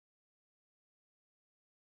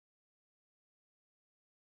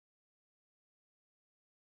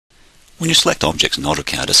When you select objects in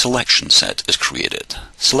AutoCAD, a selection set is created.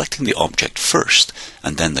 Selecting the object first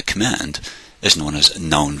and then the command is known as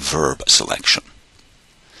noun-verb selection.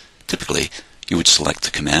 Typically, you would select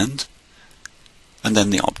the command and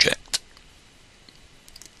then the object.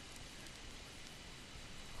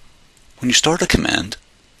 When you start a command,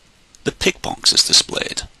 the pick box is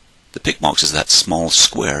displayed. The pick box is that small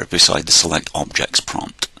square beside the Select Objects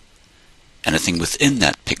prompt. Anything within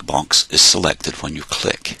that pick box is selected when you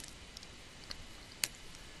click.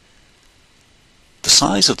 The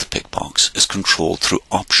size of the pick box is controlled through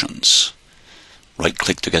Options.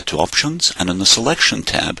 Right-click to get to Options, and in the Selection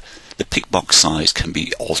tab, the pick box size can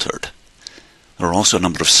be altered. There are also a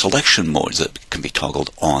number of selection modes that can be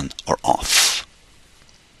toggled on or off.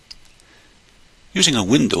 Using a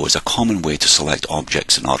window is a common way to select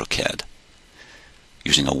objects in AutoCAD.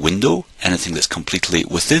 Using a window, anything that's completely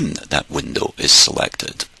within that window is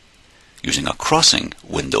selected. Using a crossing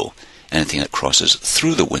window, anything that crosses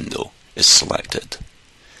through the window is selected.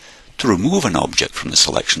 To remove an object from the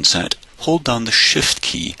selection set, hold down the Shift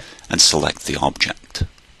key and select the object.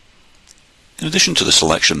 In addition to the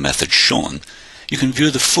selection methods shown, you can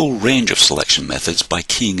view the full range of selection methods by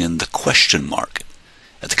keying in the question mark.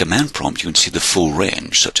 At the command prompt, you can see the full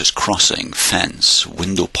range, such as crossing, fence,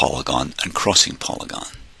 window polygon, and crossing polygon.